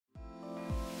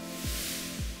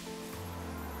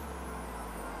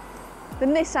The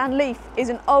Nissan Leaf is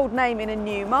an old name in a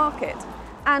new market.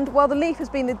 And while the Leaf has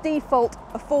been the default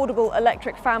affordable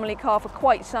electric family car for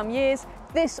quite some years,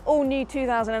 this all-new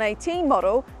 2018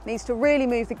 model needs to really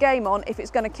move the game on if it's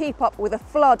going to keep up with a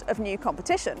flood of new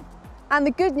competition. And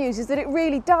the good news is that it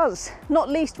really does, not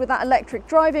least with that electric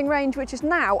driving range, which is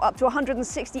now up to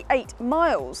 168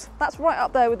 miles. That's right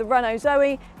up there with the Renault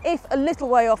Zoe, if a little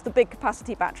way off the big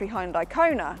capacity battery Hyundai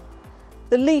Kona.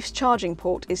 The Leaf's charging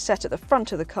port is set at the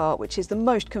front of the car, which is the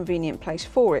most convenient place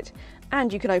for it,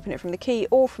 and you can open it from the key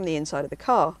or from the inside of the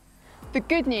car. The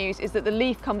good news is that the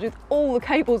Leaf comes with all the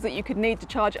cables that you could need to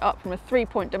charge it up from a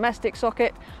 3-point domestic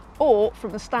socket or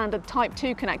from the standard Type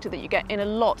 2 connector that you get in a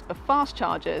lot of fast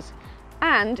chargers.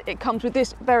 And it comes with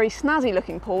this very snazzy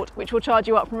looking port, which will charge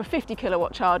you up from a 50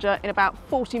 kilowatt charger in about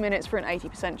 40 minutes for an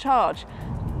 80% charge.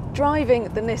 Driving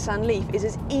the Nissan Leaf is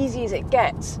as easy as it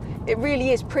gets. It really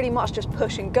is pretty much just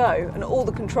push and go, and all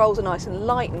the controls are nice and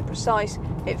light and precise.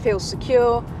 It feels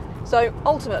secure. So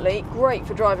ultimately, great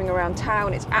for driving around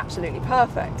town. It's absolutely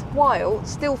perfect, while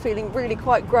still feeling really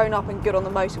quite grown up and good on the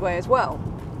motorway as well.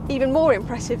 Even more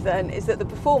impressive then is that the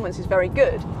performance is very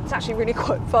good. It's actually really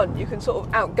quite fun. You can sort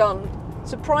of outgun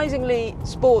surprisingly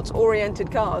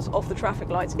sports-oriented cars off the traffic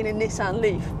lights in a Nissan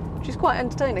Leaf, which is quite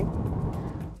entertaining.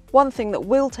 One thing that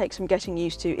will take some getting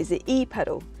used to is the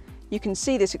E-pedal. You can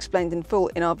see this explained in full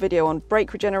in our video on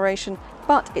brake regeneration,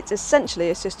 but it's essentially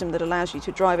a system that allows you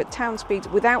to drive at town speeds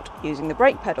without using the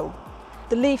brake pedal.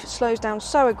 The Leaf slows down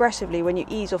so aggressively when you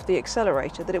ease off the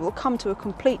accelerator that it will come to a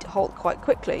complete halt quite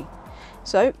quickly.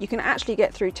 So you can actually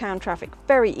get through town traffic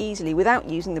very easily without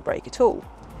using the brake at all.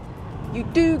 You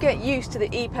do get used to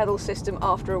the E-pedal system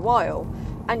after a while,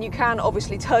 and you can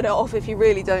obviously turn it off if you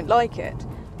really don't like it.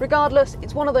 Regardless,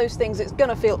 it's one of those things that's going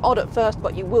to feel odd at first,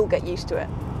 but you will get used to it.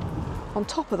 On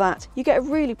top of that, you get a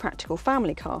really practical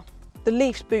family car. The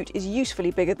Leaf's boot is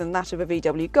usefully bigger than that of a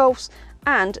VW Golf's,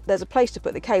 and there's a place to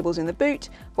put the cables in the boot,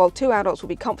 while 2 adults will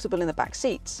be comfortable in the back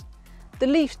seats. The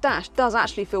Leaf's dash does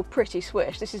actually feel pretty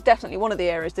swish. This is definitely one of the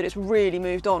areas that it's really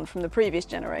moved on from the previous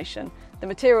generation. The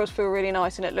materials feel really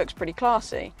nice and it looks pretty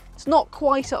classy. It's not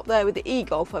quite up there with the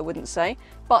e-Golf, I wouldn't say,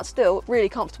 but still really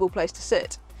comfortable place to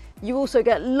sit. You also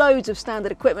get loads of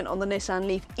standard equipment on the Nissan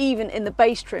Leaf, even in the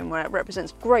base trim where it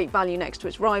represents great value next to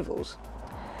its rivals.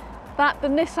 That the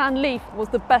Nissan Leaf was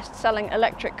the best-selling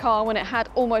electric car when it had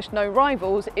almost no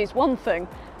rivals is one thing.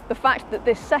 The fact that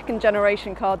this second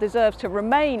generation car deserves to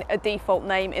remain a default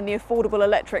name in the affordable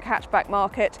electric hatchback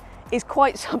market is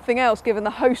quite something else given the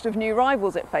host of new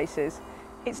rivals it faces.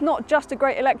 It's not just a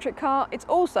great electric car, it's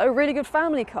also a really good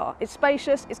family car. It's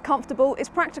spacious, it's comfortable, it's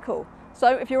practical.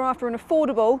 So if you're after an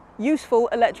affordable, useful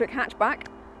electric hatchback,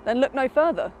 then look no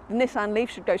further. The Nissan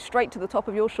Leaf should go straight to the top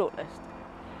of your shortlist.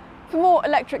 For more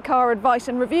electric car advice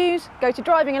and reviews, go to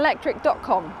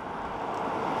DrivingElectric.com.